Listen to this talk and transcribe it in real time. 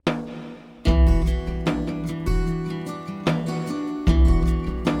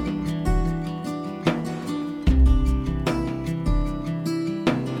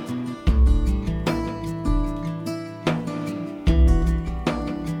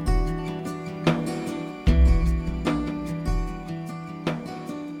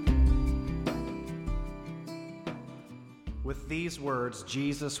these words,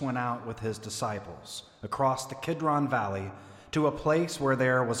 Jesus went out with his disciples across the Kidron Valley to a place where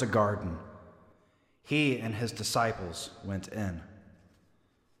there was a garden. He and his disciples went in.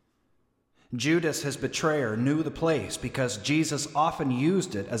 Judas, his betrayer, knew the place because Jesus often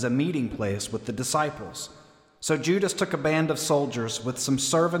used it as a meeting place with the disciples. So Judas took a band of soldiers with some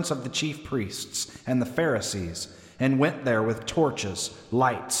servants of the chief priests and the Pharisees and went there with torches,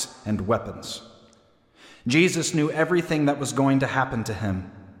 lights, and weapons. Jesus knew everything that was going to happen to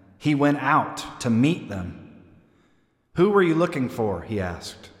him. He went out to meet them. "Who were you looking for?" he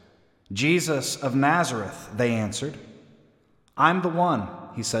asked. "Jesus of Nazareth," they answered. "I'm the one,"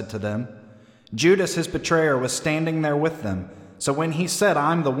 he said to them. Judas, his betrayer, was standing there with them. So when he said,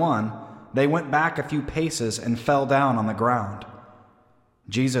 "I'm the one," they went back a few paces and fell down on the ground.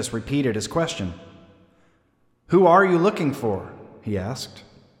 Jesus repeated his question. "Who are you looking for?" he asked.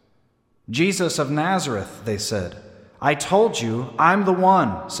 "Jesus of Nazareth," they said. "I told you, I'm the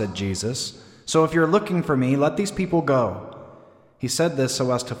one," said Jesus. "So if you're looking for me, let these people go." He said this so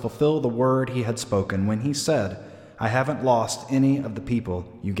as to fulfill the word he had spoken when he said, "I haven't lost any of the people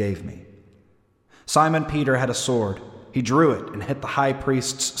you gave me." Simon Peter had a sword. He drew it and hit the high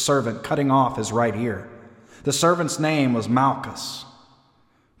priest's servant, cutting off his right ear. The servant's name was Malchus.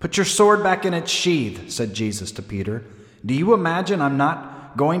 "Put your sword back in its sheath," said Jesus to Peter. "Do you imagine I'm not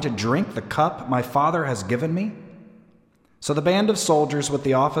going to drink the cup my Father has given me?" So the band of soldiers with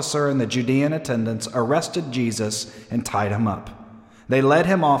the officer and the Judean attendants arrested Jesus and tied him up. They led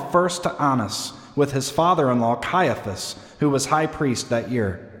him off first to Annas with his father-in-law Caiaphas, who was high priest that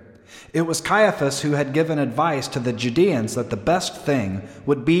year. It was Caiaphas who had given advice to the Judeans that the best thing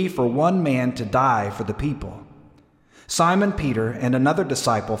would be for one man to die for the people. Simon Peter and another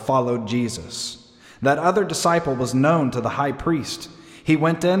disciple followed Jesus. That other disciple was known to the high priest. He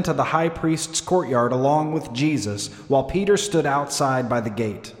went into the high priest's courtyard along with Jesus, while Peter stood outside by the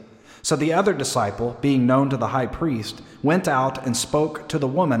gate. So the other disciple, being known to the high priest, went out and spoke to the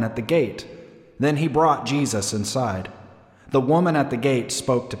woman at the gate. Then he brought Jesus inside. The woman at the gate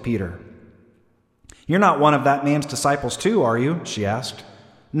spoke to Peter. "You're not one of that man's disciples too, are you?" she asked.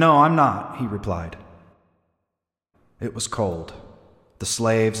 "No, I'm not," he replied. It was cold. The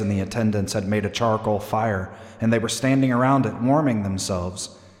slaves and the attendants had made a charcoal fire, and they were standing around it, warming themselves.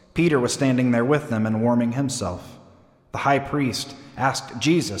 Peter was standing there with them and warming himself. The high priest asked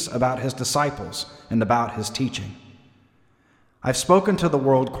Jesus about his disciples and about his teaching. "I've spoken to the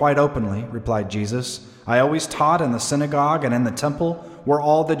world quite openly," replied Jesus. "I always taught in the synagogue and in the temple, where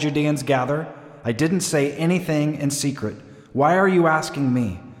all the Judeans gather. I didn't say anything in secret. Why are you asking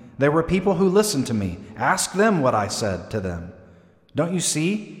me? There were people who listened to me. Ask them what I said to them. Don't you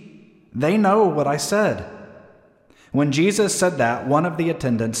see? They know what I said." When Jesus said that, one of the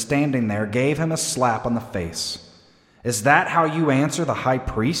attendants standing there gave him a slap on the face. "Is that how you answer the high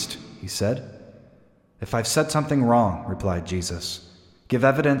priest?" he said. "If I've said something wrong," replied Jesus, "give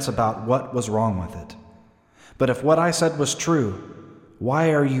evidence about what was wrong with it. But if what I said was true,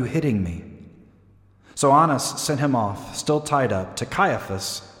 why are you hitting me?" So Annas sent him off, still tied up, to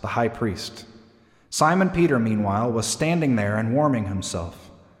Caiaphas, the high priest. Simon Peter, meanwhile, was standing there and warming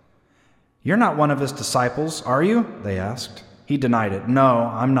himself. "You're not one of his disciples, are you?" they asked. He denied it. "No,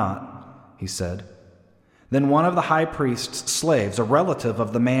 I'm not," he said. Then one of the high priest's slaves, a relative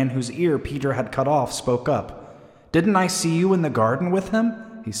of the man whose ear Peter had cut off, spoke up. "Didn't I see you in the garden with him?"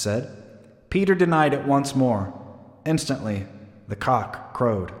 he said. Peter denied it once more. Instantly, the cock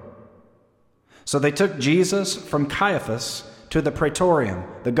crowed. So they took Jesus from Caiaphas to the praetorium,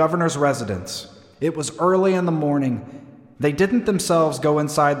 the governor's residence. It was early in the morning. They didn't themselves go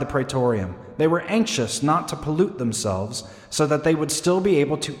inside the praetorium. They were anxious not to pollute themselves so that they would still be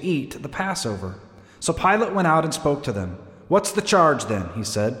able to eat the Passover. So Pilate went out and spoke to them. "What's the charge then?" he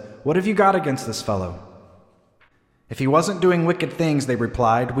said. "What have you got against this fellow?" "If he wasn't doing wicked things," they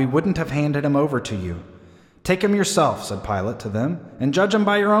replied, "we wouldn't have handed him over to you." "Take him yourself," said Pilate to them, "and judge him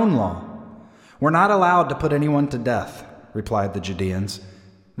by your own law." "We're not allowed to put anyone to death," replied the Judeans.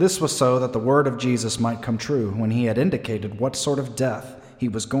 This was so that the word of Jesus might come true when he had indicated what sort of death he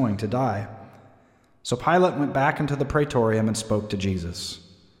was going to die. So Pilate went back into the praetorium and spoke to Jesus.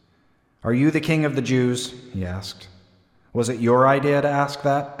 "Are you the king of the Jews?" he asked. "Was it your idea to ask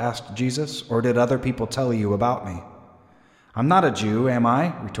that?" asked Jesus, "or did other people tell you about me?" "I'm not a Jew, am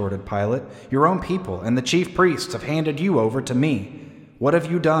I?" retorted Pilate. "Your own people and the chief priests have handed you over to me. What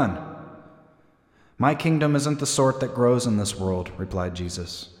have you done?" "My kingdom isn't the sort that grows in this world," replied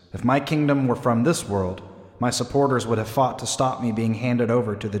Jesus. "If my kingdom were from this world, my supporters would have fought to stop me being handed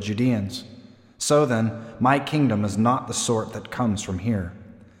over to the Judeans. So then, my kingdom is not the sort that comes from here."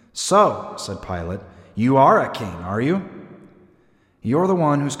 "So," said Pilate, "you are a king, are you?" "You're the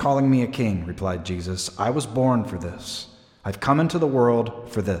one who's calling me a king," replied Jesus. "I was born for this. I've come into the world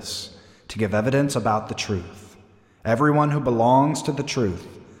for this, to give evidence about the truth. Everyone who belongs to the truth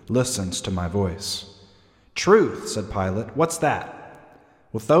listens to my voice." "Truth," said Pilate. "What's that?"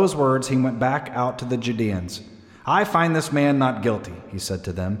 With those words, he went back out to the Judeans. "I find this man not guilty," he said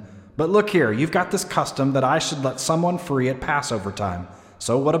to them. "But look here, you've got this custom that I should let someone free at Passover time.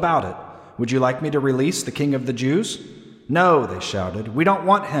 So what about it? Would you like me to release the king of the Jews?" "No," they shouted. "We don't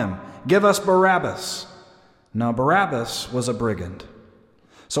want him. Give us Barabbas." Now Barabbas was a brigand.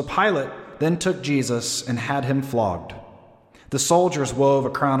 So Pilate then took Jesus and had him flogged. The soldiers wove a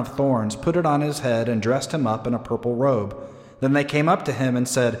crown of thorns, put it on his head, and dressed him up in a purple robe. Then they came up to him and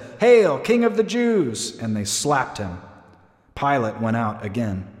said, "Hail, King of the Jews!" And they slapped him. Pilate went out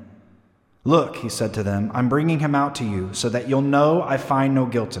again. "Look," he said to them, "I'm bringing him out to you, so that you'll know I find no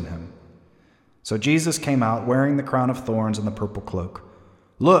guilt in him." So Jesus came out wearing the crown of thorns and the purple cloak.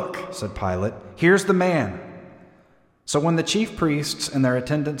 "Look," said Pilate, "here's the man." So when the chief priests and their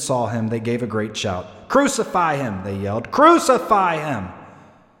attendants saw him, they gave a great shout. "Crucify him!" they yelled. "Crucify him!"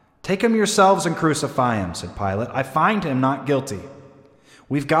 "Take him yourselves and crucify him," said Pilate. "I find him not guilty."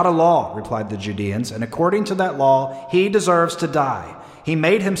 "We've got a law," replied the Judeans, "and according to that law, he deserves to die. He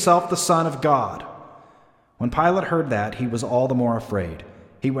made himself the Son of God." When Pilate heard that, he was all the more afraid.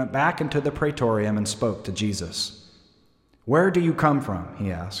 He went back into the praetorium and spoke to Jesus. "Where do you come from?"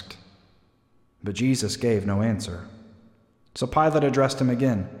 he asked. But Jesus gave no answer. So Pilate addressed him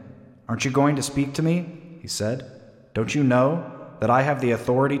again. "Aren't you going to speak to me?" he said. "Don't you know that I have the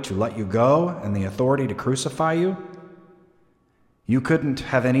authority to let you go and the authority to crucify you?" "You couldn't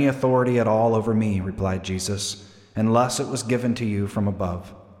have any authority at all over me," replied Jesus, "unless it was given to you from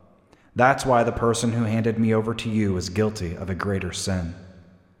above. That's why the person who handed me over to you is guilty of a greater sin."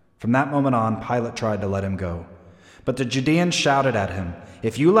 From that moment on, Pilate tried to let him go. But the Judeans shouted at him.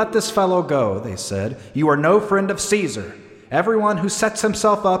 "If you let this fellow go," they said, "you are no friend of Caesar. Everyone who sets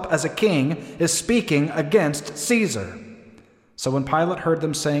himself up as a king is speaking against Caesar." So when Pilate heard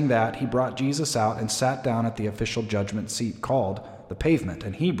them saying that, he brought Jesus out and sat down at the official judgment seat called the Pavement,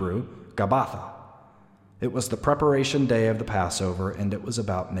 in Hebrew, Gabbatha. It was the preparation day of the Passover, and it was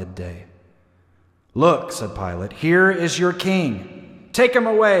about midday. "Look," said Pilate, "here is your king." "Take him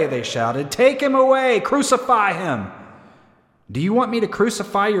away," they shouted. "Take him away! Crucify him!" "Do you want me to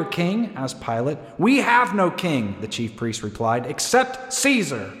crucify your king?" asked Pilate. "We have no king," the chief priest replied, "except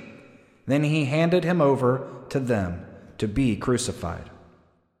Caesar." Then he handed him over to them to be crucified.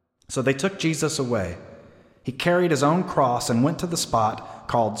 So they took Jesus away. He carried his own cross and went to the spot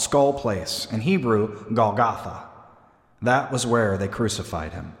called Skull Place, in Hebrew, Golgotha. That was where they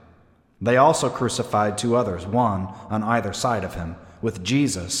crucified him. They also crucified two others, one on either side of him, with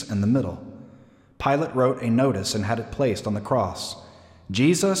Jesus in the middle. Pilate wrote a notice and had it placed on the cross.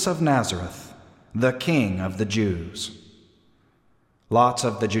 "Jesus of Nazareth, the King of the Jews." Lots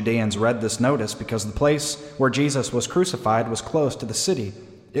of the Judeans read this notice because the place where Jesus was crucified was close to the city.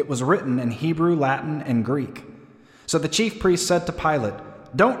 It was written in Hebrew, Latin, and Greek. So the chief priest said to Pilate,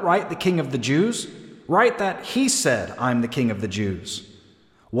 "Don't write the King of the Jews. Write that he said, 'I'm the King of the Jews.'"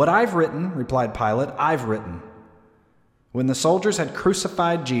 "What I've written," replied Pilate, "I've written." When the soldiers had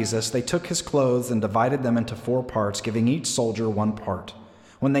crucified Jesus, they took his clothes and divided them into 4 parts, giving each soldier 1 part.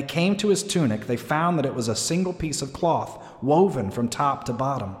 When they came to his tunic, they found that it was a single piece of cloth, woven from top to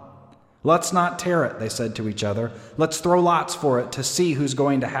bottom. "Let's not tear it," they said to each other. "Let's throw lots for it to see who's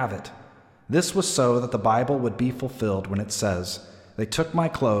going to have it." This was so that the Bible would be fulfilled when it says, "They took my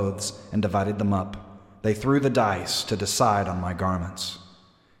clothes and divided them up. They threw the dice to decide on my garments."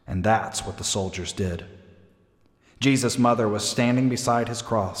 And that's what the soldiers did. Jesus' mother was standing beside his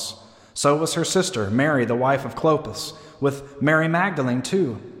cross. So was her sister, Mary, the wife of Clopas, with Mary Magdalene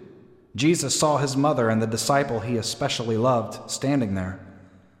too. Jesus saw his mother and the disciple he especially loved standing there.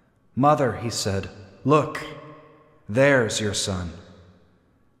 "Mother," he said, "look, there's your son."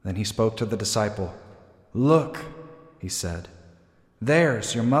 Then he spoke to the disciple. "Look," he said,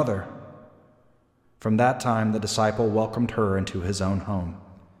 "there's your mother." From that time, the disciple welcomed her into his own home.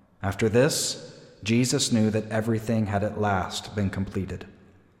 After this, Jesus knew that everything had at last been completed.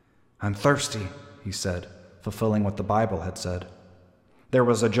 "I'm thirsty," he said, fulfilling what the Bible had said. There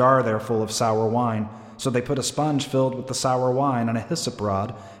was a jar there full of sour wine, so they put a sponge filled with the sour wine on a hyssop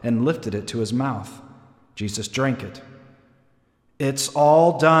rod and lifted it to his mouth. Jesus drank it. "It's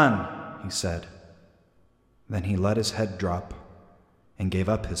all done," he said. Then he let his head drop and gave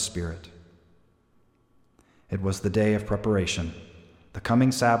up his spirit. It was the day of preparation. The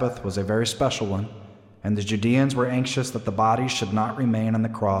coming Sabbath was a very special one, and the Judeans were anxious that the body should not remain on the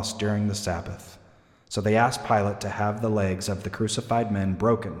cross during the Sabbath. So they asked Pilate to have the legs of the crucified men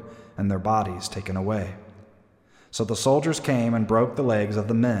broken and their bodies taken away. So the soldiers came and broke the legs of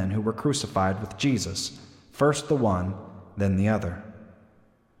the men who were crucified with Jesus, first the one, then the other.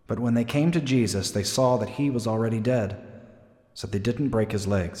 But when they came to Jesus, they saw that he was already dead, so they didn't break his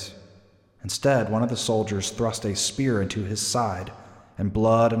legs. Instead, one of the soldiers thrust a spear into his side, and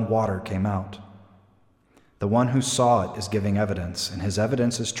blood and water came out. The one who saw it is giving evidence, and his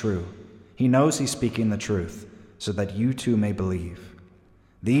evidence is true. He knows he's speaking the truth, so that you too may believe.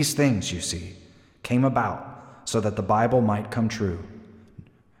 These things, you see, came about so that the Bible might come true.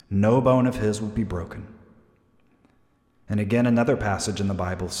 No bone of his will be broken. And again, another passage in the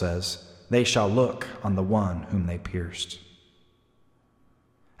Bible says, "They shall look on the one whom they pierced."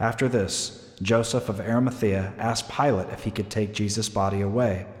 After this, Joseph of Arimathea asked Pilate if he could take Jesus' body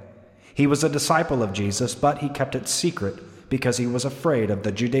away. He was a disciple of Jesus, but he kept it secret because he was afraid of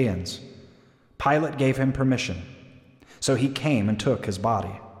the Judeans. Pilate gave him permission, so he came and took his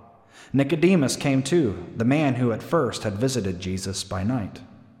body. Nicodemus came too, the man who at first had visited Jesus by night.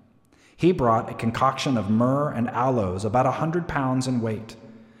 He brought a concoction of myrrh and aloes, about 100 pounds in weight.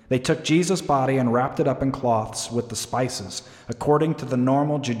 They took Jesus' body and wrapped it up in cloths with the spices, according to the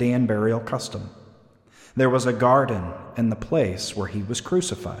normal Judean burial custom. There was a garden in the place where he was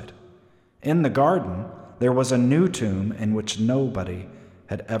crucified. In the garden, there was a new tomb in which nobody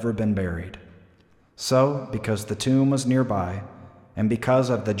had ever been buried. So, because the tomb was nearby, and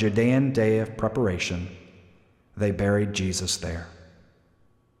because of the Judean day of preparation, they buried Jesus there.